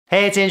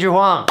Hey, it's Andrew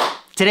Huang.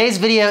 Today's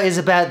video is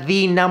about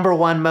the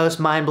 #1 most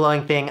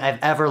mind-blowing thing I've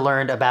ever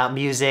learned about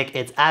music.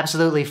 It's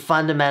absolutely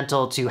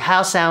fundamental to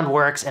how sound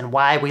works and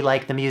why we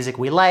like the music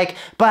we like,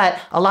 but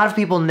a lot of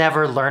people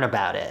never learn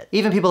about it.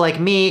 Even people like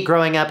me,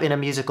 growing up in a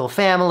musical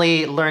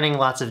family, learning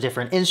lots of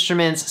different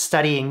instruments,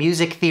 studying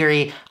music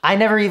theory, I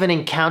never even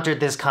encountered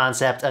this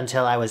concept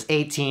until I was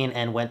 18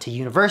 and went to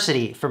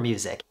university for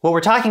music. What we're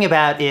talking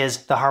about is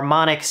the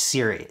Harmonic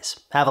Series.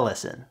 Have a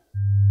listen.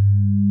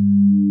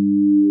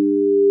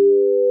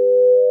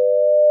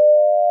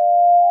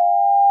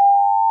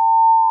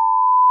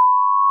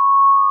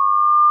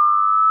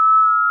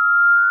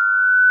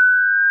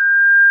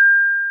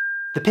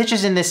 The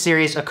pitches in this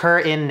series occur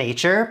in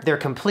nature, they're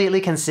completely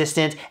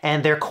consistent,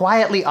 and they're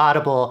quietly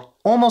audible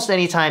almost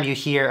anytime you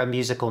hear a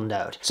musical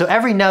note. So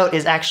every note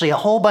is actually a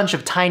whole bunch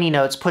of tiny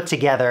notes put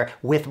together,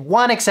 with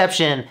one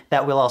exception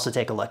that we'll also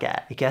take a look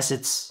at. I guess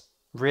it's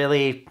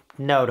really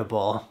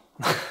notable.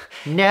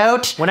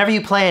 Note! Whenever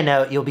you play a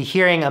note, you'll be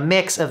hearing a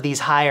mix of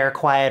these higher,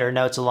 quieter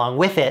notes along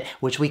with it,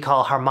 which we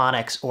call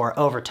harmonics or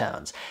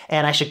overtones.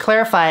 And I should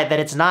clarify that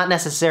it's not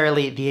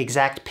necessarily the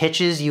exact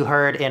pitches you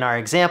heard in our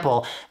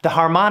example. The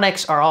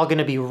harmonics are all going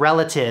to be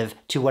relative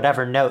to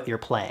whatever note you're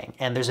playing,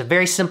 and there's a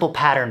very simple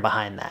pattern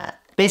behind that.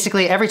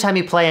 Basically, every time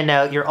you play a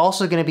note, you're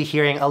also going to be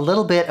hearing a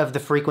little bit of the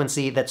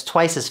frequency that's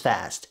twice as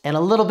fast, and a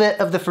little bit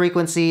of the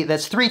frequency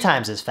that's 3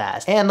 times as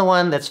fast, and the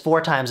one that's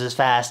 4 times as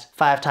fast,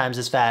 5 times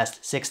as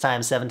fast, 6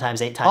 times, 7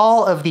 times, 8 times.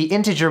 All of the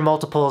integer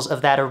multiples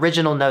of that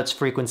original note's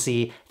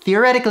frequency,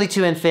 theoretically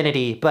to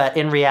infinity, but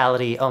in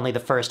reality, only the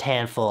first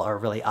handful are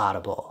really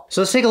audible.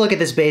 So let's take a look at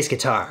this bass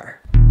guitar.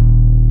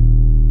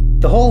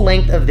 The whole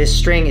length of this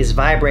string is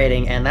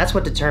vibrating, and that's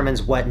what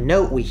determines what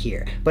note we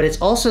hear, but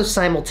it's also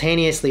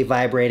simultaneously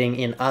vibrating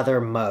in other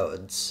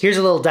modes. Here's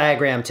a little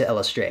diagram to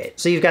illustrate.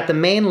 So you've got the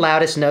main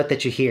loudest note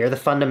that you hear, the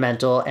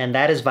fundamental, and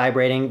that is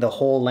vibrating the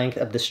whole length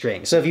of the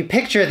string. So if you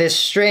picture this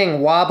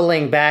string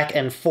wobbling back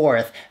and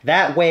forth,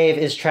 that wave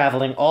is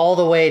traveling all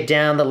the way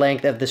down the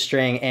length of the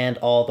string and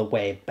all the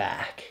way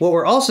back. What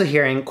we're also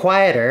hearing,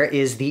 quieter,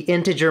 is the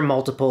integer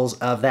multiples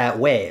of that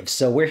wave.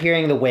 So we're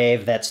hearing the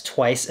wave that's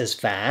twice as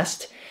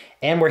fast,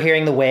 and we're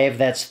hearing the wave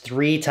that's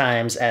 3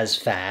 times as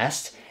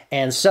fast,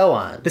 and so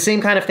on. The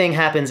same kind of thing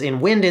happens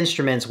in wind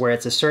instruments where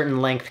it's a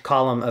certain length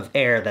column of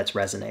air that's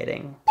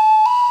resonating.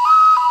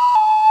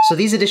 So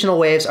these additional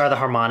waves are the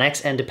harmonics,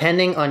 and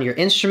depending on your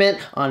instrument,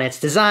 on its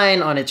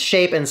design, on its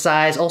shape and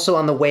size, also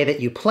on the way that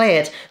you play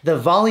it, the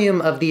volume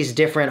of these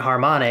different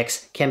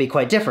harmonics can be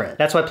quite different.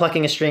 That's why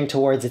plucking a string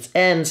towards its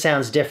end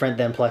sounds different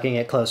than plucking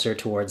it closer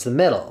towards the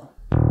middle.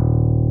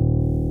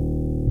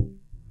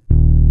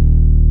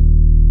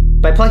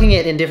 By plucking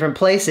it in different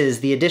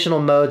places, the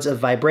additional modes of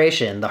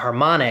vibration, the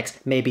harmonics,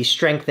 may be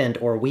strengthened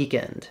or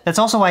weakened. That's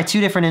also why 2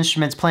 different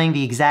instruments playing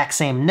the exact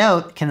same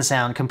note can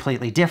sound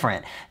completely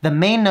different. The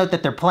main note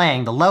that they're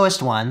playing, the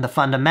lowest one, the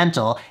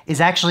fundamental,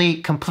 is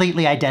actually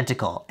completely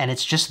identical, and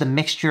it's just the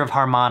mixture of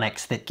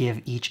harmonics that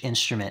give each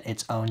instrument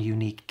its own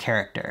unique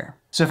character.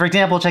 So for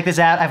example, check this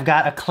out, I've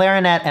got a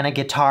clarinet and a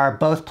guitar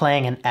both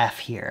playing an F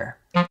here.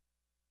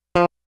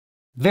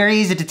 Very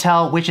easy to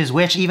tell which is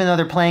which, even though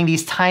they're playing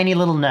these tiny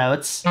little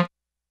notes.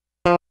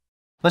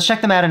 Let's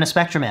check them out in a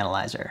spectrum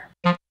analyzer.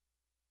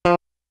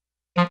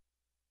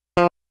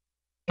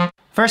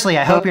 Firstly,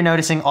 I hope you're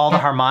noticing all the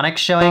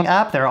harmonics showing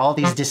up. There are all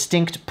these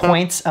distinct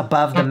points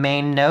above the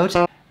main note.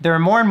 There are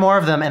more and more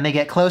of them, and they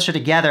get closer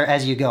together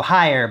as you go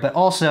higher, but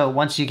also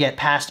once you get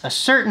past a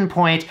certain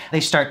point,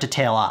 they start to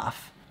tail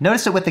off.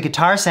 Notice that with the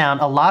guitar sound,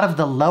 a lot of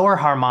the lower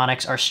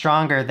harmonics are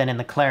stronger than in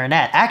the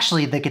clarinet.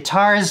 Actually, the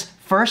guitar's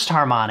first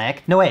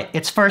harmonic, no wait,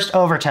 it's first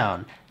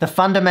overtone. The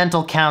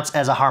fundamental counts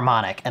as a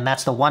harmonic, and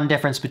that's the one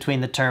difference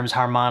between the terms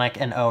harmonic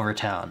and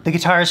overtone. The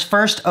guitar's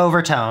first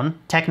overtone,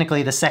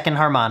 technically the second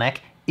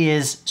harmonic,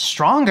 is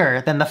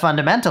stronger than the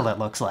fundamental, it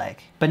looks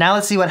like. But now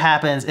let's see what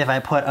happens if I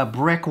put a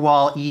brick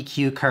wall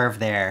EQ curve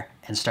there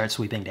and start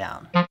sweeping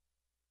down.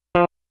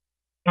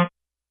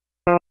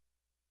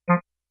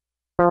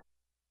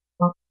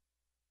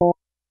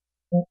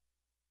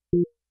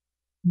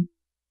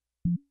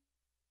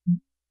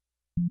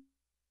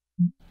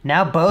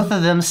 Now both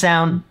of them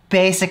sound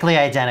basically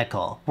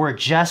identical. We're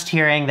just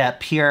hearing that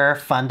pure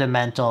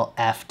fundamental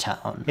F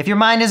tone. If your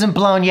mind isn't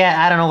blown yet,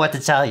 I don't know what to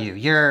tell you.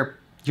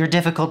 You're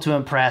difficult to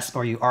impress,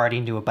 or you already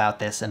knew about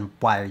this, and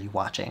why are you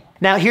watching?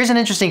 Now here's an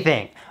interesting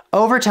thing.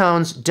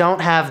 Overtones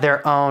don't have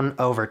their own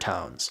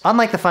overtones.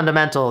 Unlike the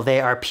fundamental, they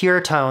are pure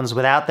tones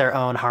without their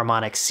own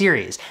harmonic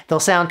series.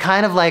 They'll sound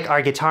kind of like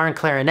our guitar and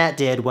clarinet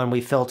did when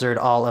we filtered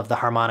all of the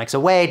harmonics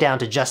away down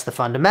to just the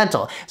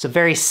fundamental. It's a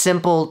very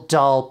simple,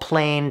 dull,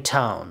 plain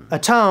tone. A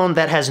tone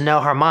that has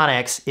no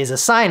harmonics is a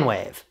sine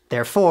wave.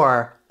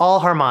 Therefore, all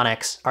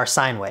harmonics are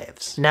sine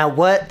waves. Now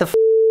what the f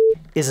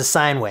is a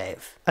sine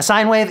wave? A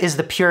sine wave is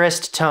the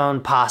purest tone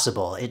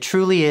possible. It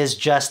truly is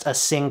just a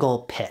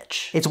single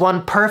pitch. It's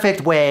one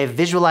perfect wave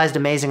visualized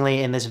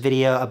amazingly in this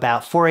video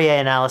about Fourier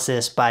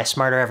analysis by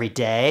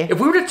SmarterEveryDay.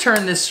 If we were to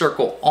turn this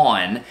circle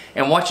on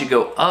and watch it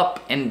go up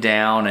and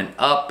down and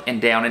up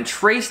and down and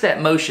trace that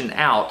motion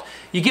out,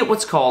 you get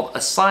what's called a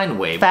sine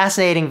wave.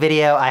 Fascinating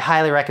video. I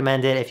highly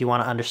recommend it if you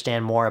want to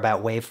understand more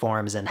about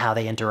waveforms and how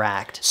they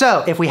interact.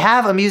 So if we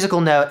have a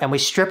musical note and we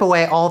strip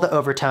away all the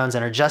overtones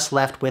and are just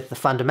left with the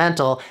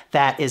fundamental,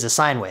 that is a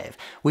sine wave.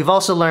 We've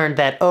also learned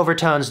that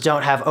overtones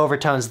don't have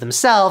overtones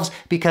themselves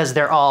because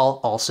they're all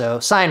also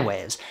sine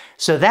waves.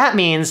 So that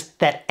means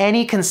that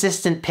any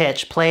consistent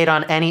pitch played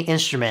on any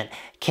instrument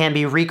can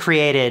be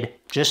recreated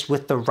just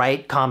with the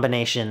right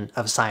combination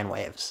of sine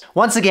waves.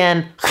 Once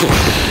again,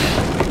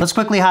 let's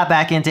quickly hop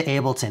back into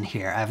Ableton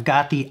here. I've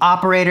got the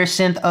operator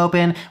synth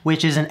open,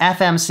 which is an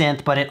FM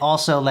synth, but it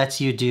also lets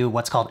you do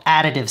what's called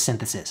additive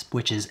synthesis,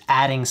 which is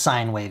adding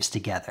sine waves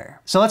together.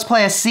 So let's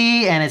play a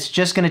C, and it's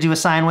just gonna do a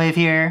sine wave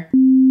here.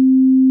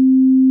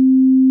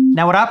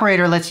 Now what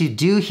operator lets you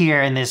do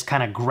here in this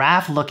kind of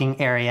graph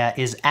looking area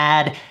is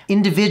add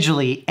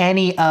individually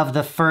any of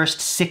the first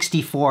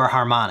 64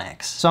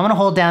 harmonics. So I'm gonna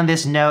hold down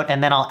this note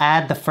and then I'll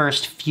add the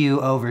first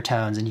few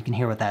overtones and you can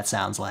hear what that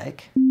sounds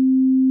like.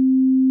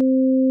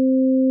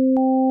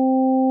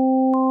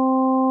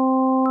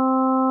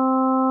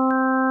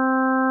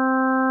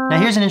 Now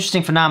here's an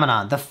interesting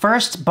phenomenon. The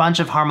first bunch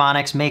of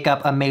harmonics make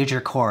up a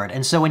major chord,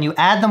 and so when you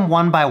add them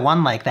one by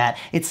one like that,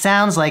 it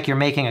sounds like you're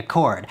making a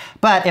chord.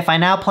 But if I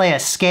now play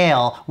a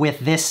scale with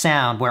this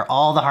sound where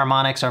all the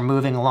harmonics are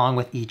moving along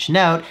with each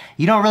note,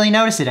 you don't really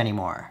notice it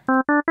anymore.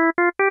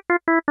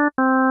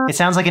 It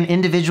sounds like an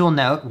individual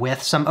note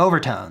with some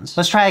overtones.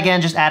 Let's try again,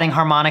 just adding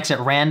harmonics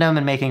at random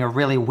and making a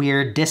really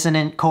weird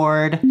dissonant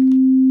chord.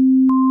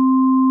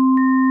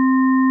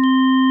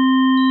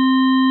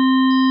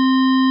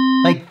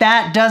 Like,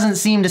 that doesn't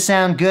seem to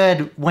sound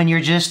good when you're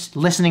just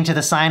listening to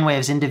the sine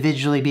waves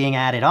individually being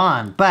added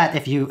on. But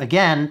if you,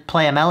 again,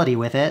 play a melody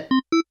with it,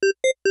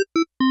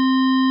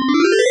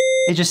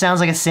 it just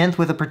sounds like a synth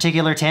with a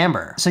particular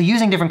timbre. So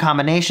using different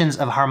combinations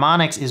of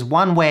harmonics is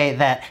one way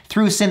that,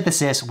 through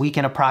synthesis, we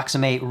can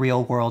approximate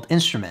real-world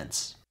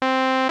instruments.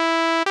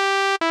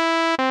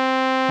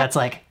 That's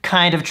like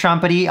kind of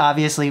trumpety,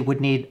 obviously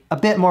would need a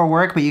bit more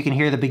work, but you can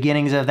hear the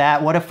beginnings of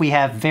that. What if we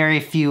have very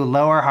few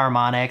lower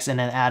harmonics and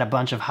then add a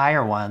bunch of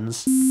higher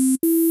ones?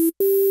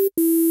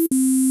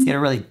 Get a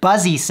really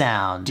buzzy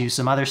sound. Do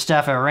some other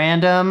stuff at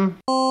random.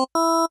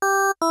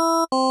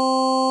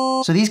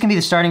 So these can be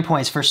the starting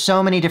points for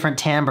so many different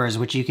timbres,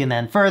 which you can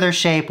then further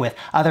shape with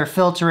other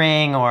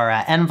filtering or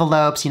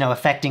envelopes,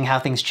 affecting how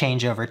things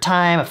change over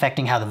time,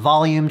 affecting how the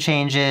volume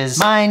changes.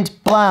 Mind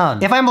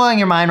blown. If I'm blowing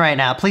your mind right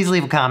now, please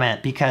leave a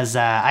comment, because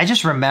I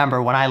just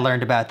remember when I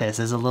learned about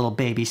this as a little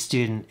baby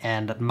student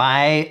and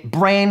my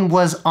brain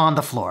was on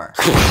the floor.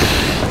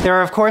 There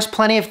are of course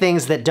plenty of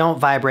things that don't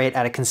vibrate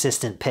at a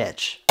consistent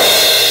pitch.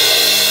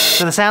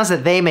 So the sounds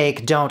that they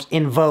make don't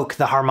invoke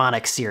the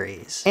harmonic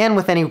series. And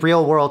with any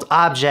real-world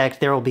object,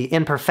 there will be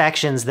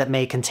imperfections that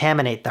may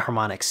contaminate the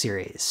harmonic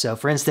series. So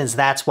for instance,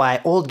 that's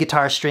why old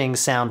guitar strings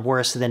sound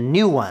worse than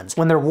new ones.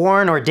 When they're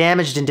worn or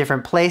damaged in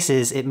different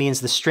places, it means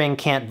the string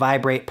can't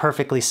vibrate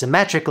perfectly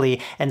symmetrically,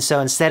 and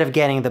so instead of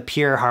getting the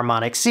pure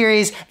harmonic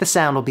series, the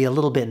sound will be a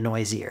little bit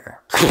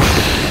noisier.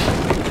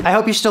 I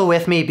hope you're still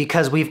with me,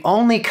 because we've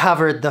only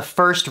covered the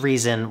first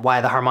reason why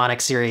the harmonic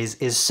series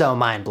is so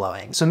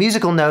mind-blowing. So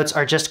musical notes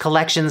are just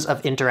collections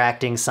of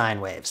interacting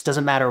sine waves.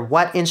 Doesn't matter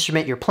what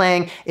instrument you're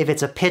playing, if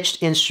it's a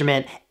pitched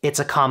instrument, it's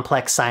a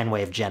complex sine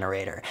wave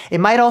generator.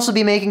 It might also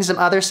be making some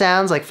other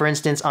sounds, like for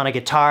instance on a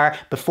guitar,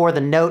 before the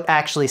note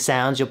actually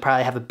sounds, you'll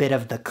probably have a bit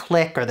of the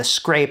click or the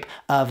scrape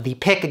of the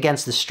pick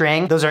against the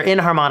string. Those are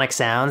inharmonic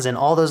sounds, and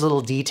all those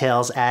little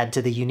details add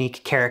to the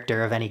unique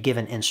character of any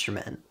given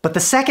instrument. But the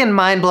second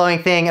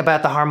mind-blowing thing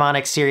about the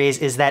harmonic series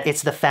is that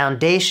it's the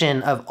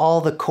foundation of all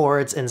the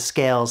chords and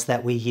scales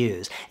that we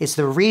use. It's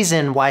the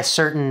reason why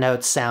certain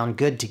notes sound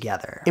good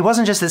together. It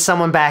wasn't just that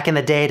someone back in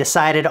the day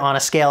decided on a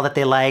scale that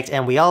they liked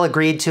and we all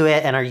agreed to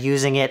it and are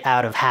using it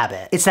out of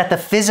habit. It's that the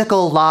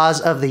physical laws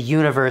of the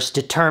universe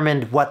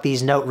determined what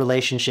these note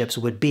relationships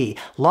would be.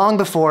 Long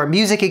before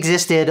music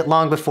existed,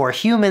 long before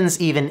humans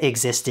even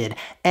existed,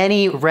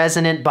 any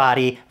resonant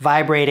body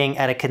vibrating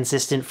at a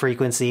consistent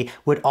frequency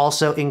would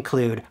also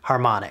include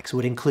harmonics,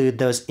 would include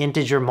those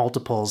integer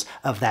multiples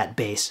of that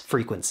base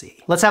frequency.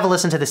 Let's have a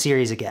listen to the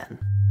series again.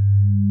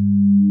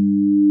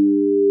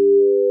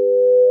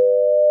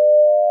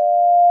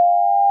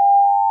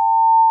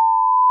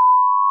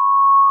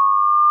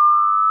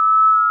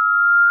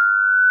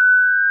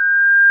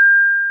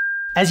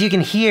 As you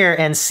can hear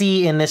and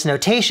see in this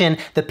notation,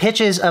 the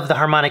pitches of the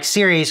harmonic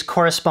series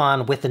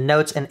correspond with the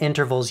notes and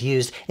intervals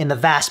used in the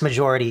vast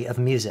majority of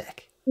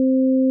music.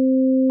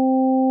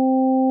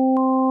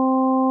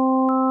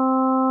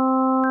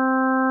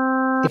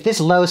 If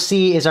this low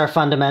C is our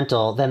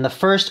fundamental, then the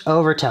first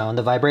overtone,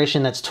 the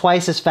vibration that's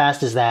twice as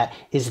fast as that,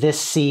 is this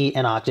C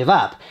an octave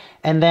up.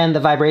 And then the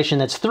vibration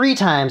that's 3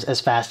 times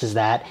as fast as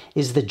that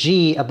is the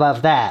G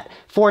above that.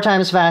 4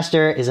 times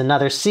faster is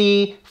another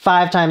C,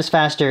 5 times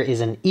faster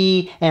is an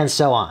E, and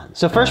so on.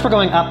 So first we're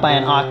going up by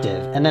an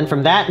octave, and then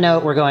from that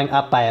note we're going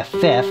up by a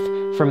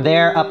 5th, from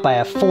there up by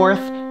a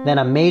 4th, then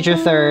a major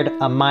third,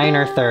 a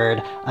minor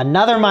third,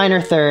 another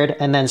minor third,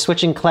 and then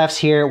switching clefs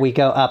here, we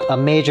go up a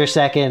major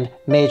second,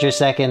 major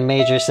second,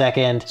 major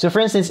second. So for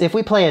instance, if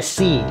we play a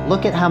C,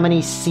 look at how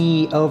many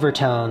C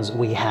overtones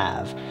we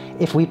have.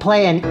 If we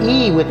play an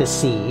E with a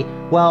C,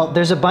 well,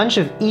 there's a bunch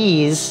of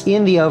E's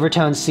in the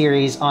overtone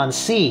series on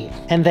C.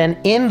 And then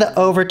in the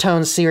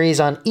overtone series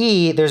on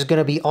E, there's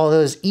gonna be all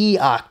those E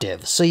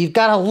octaves. So you've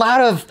got a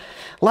lot of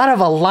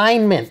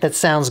alignment that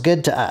sounds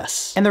good to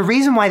us. And the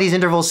reason why these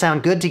intervals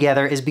sound good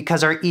together is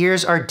because our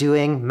ears are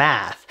doing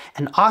math.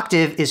 An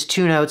octave is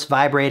 2 notes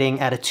vibrating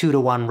at a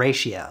 2-to-1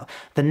 ratio.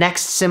 The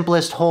next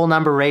simplest whole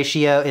number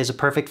ratio is a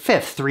perfect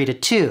fifth,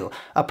 3-to-2.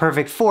 A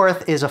perfect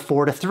fourth is a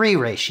 4-to-3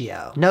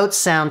 ratio. Notes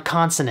sound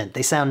consonant.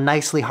 They sound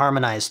nicely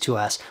harmonized to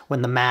us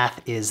when the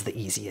math is the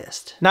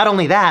easiest. Not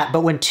only that,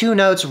 but when 2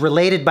 notes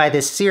related by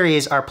this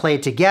series are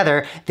played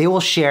together, they will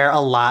share a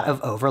lot of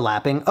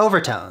overlapping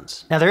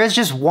overtones. Now there is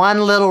just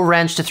one little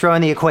wrench to throw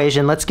in the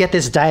equation. Let's get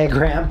this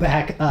diagram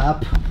back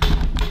up.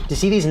 Do you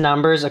see these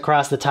numbers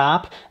across the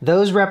top?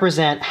 Those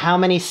represent how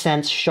many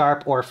cents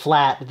sharp or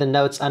flat the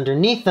notes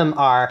underneath them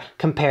are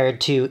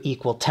compared to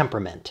equal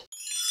temperament.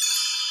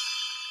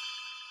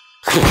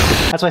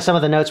 That's why some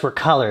of the notes were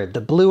colored.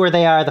 The bluer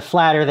they are, the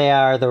flatter they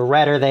are, the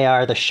redder they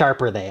are, the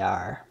sharper they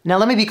are. Now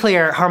let me be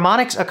clear,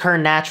 harmonics occur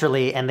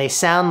naturally and they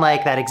sound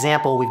like that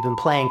example we've been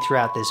playing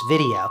throughout this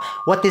video.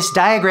 What this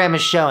diagram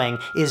is showing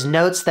is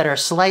notes that are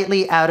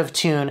slightly out of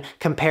tune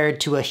compared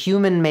to a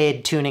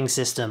human-made tuning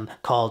system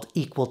called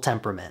equal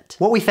temperament.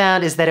 What we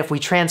found is that if we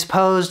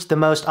transposed the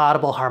most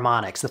audible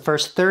harmonics, the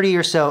first 30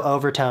 or so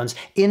overtones,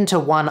 into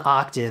one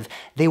octave,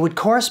 they would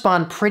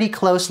correspond pretty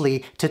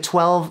closely to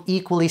 12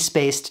 equally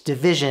spaced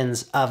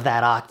divisions of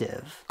that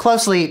octave.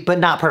 Closely, but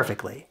not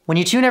perfectly. When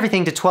you tune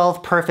everything to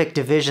 12 perfect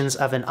divisions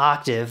of an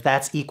octave,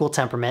 that's equal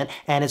temperament,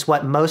 and it's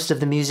what most of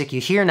the music you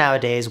hear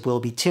nowadays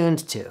will be tuned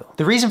to.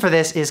 The reason for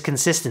this is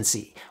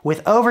consistency.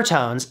 With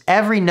overtones,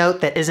 every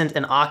note that isn't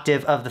an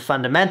octave of the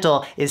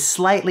fundamental is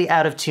slightly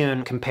out of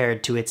tune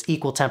compared to its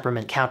equal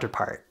temperament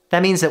counterpart.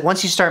 That means that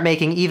once you start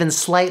making even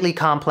slightly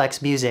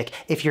complex music,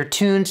 if you're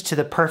tuned to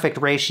the perfect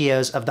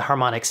ratios of the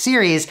harmonic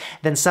series,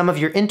 then some of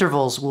your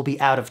intervals will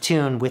be out of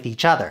tune with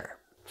each other.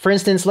 For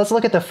instance, let's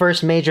look at the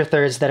first major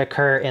thirds that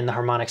occur in the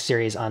harmonic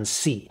series on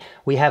C.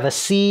 We have a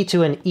C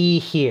to an E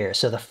here,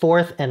 so the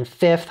 4th and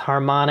 5th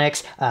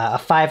harmonics, a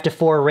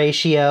 5-to-4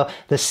 ratio.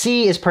 The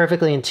C is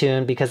perfectly in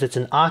tune because it's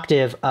an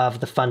octave of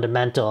the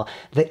fundamental.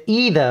 The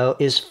E, though,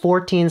 is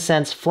 14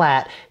 cents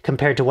flat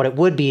compared to what it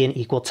would be in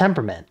equal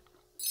temperament.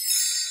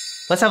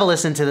 Let's have a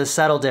listen to the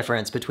subtle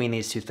difference between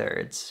these two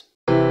thirds.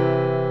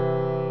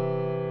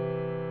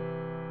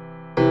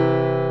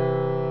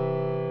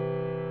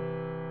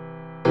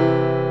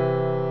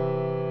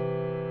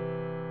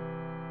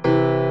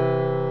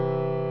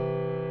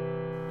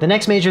 The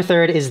next major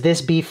third is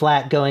this B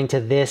flat going to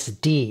this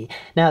D.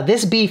 Now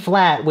this B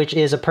flat, which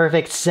is a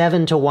perfect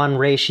 7-to-1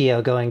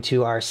 ratio going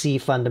to our C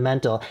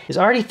fundamental, is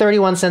already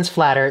 31 cents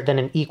flatter than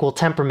an equal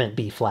temperament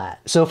B flat.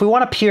 So if we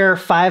want a pure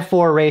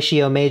 5-4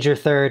 ratio major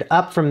third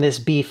up from this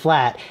B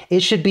flat,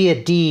 it should be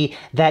a D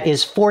that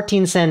is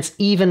 14 cents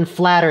even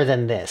flatter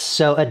than this.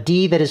 So a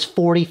D that is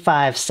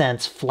 45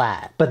 cents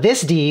flat. But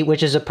this D,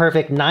 which is a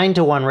perfect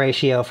 9-to-1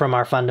 ratio from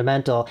our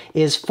fundamental,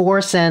 is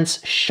 4 cents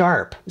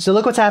sharp. So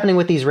look what's happening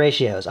with these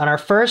ratios. On our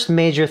first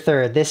major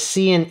third, this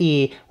C and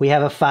E, we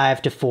have a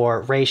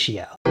 5-to-4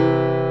 ratio.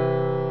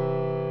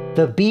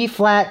 The B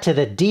flat to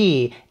the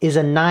D is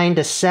a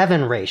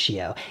 9-to-7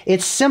 ratio.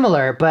 It's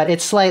similar, but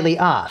it's slightly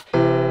off.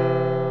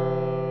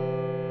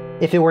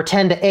 If it were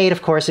 10-to-8,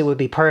 of course, it would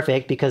be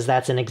perfect because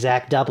that's an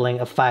exact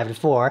doubling of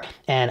 5-to-4.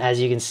 And as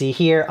you can see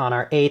here on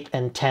our 8th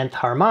and 10th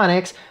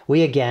harmonics,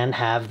 we again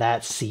have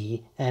that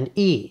C and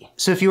E.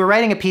 So if you were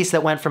writing a piece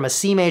that went from a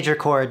C major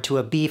chord to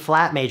a B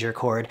flat major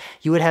chord,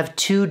 you would have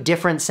 2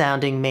 different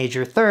sounding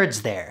major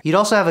thirds there. You'd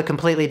also have a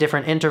completely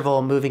different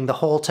interval moving the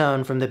whole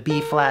tone from the B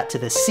flat to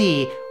the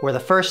C, where the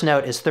first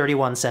note is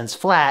 31 cents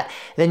flat,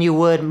 than you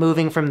would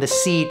moving from the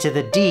C to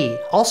the D,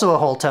 also a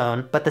whole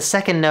tone, but the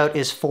second note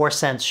is 4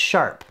 cents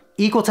sharp.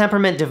 Equal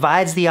temperament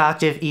divides the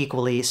octave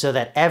equally so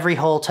that every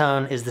whole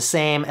tone is the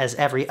same as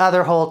every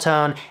other whole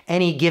tone.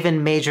 Any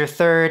given major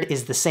third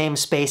is the same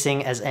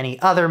spacing as any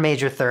other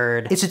major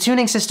third. It's a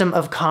tuning system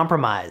of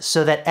compromise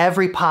so that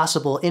every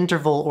possible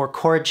interval or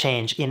chord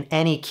change in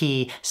any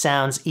key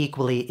sounds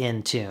equally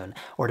in tune,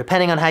 or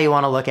depending on how you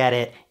want to look at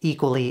it,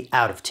 equally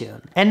out of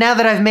tune. And now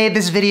that I've made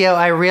this video,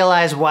 I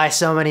realize why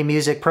so many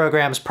music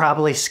programs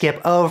probably skip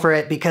over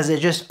it, because it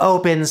just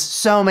opens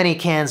so many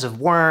cans of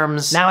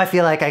worms. Now I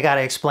feel like I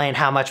gotta explain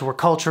how much we're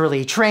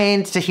culturally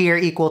trained to hear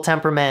equal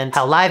temperament,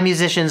 how live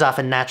musicians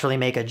often naturally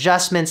make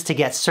adjustments to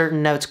get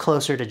certain notes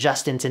closer to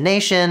just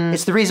intonation.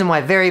 It's the reason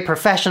why very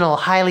professional,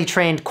 highly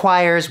trained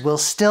choirs will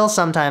still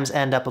sometimes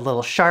end up a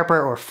little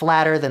sharper or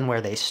flatter than where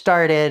they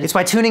started. It's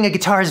why tuning a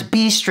guitar's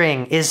B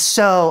string is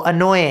so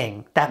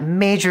annoying. That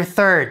major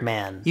third,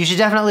 man. You should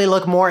definitely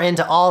look more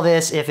into all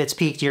this if it's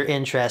piqued your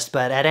interest,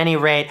 but at any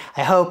rate,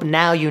 I hope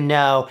now you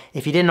know,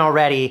 if you didn't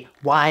already,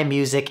 why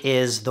music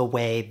is the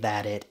way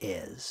that it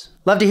is.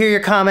 Love to hear your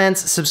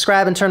comments.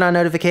 Subscribe and turn on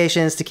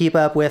notifications to keep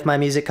up with my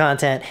music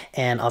content,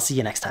 and I'll see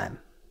you next time.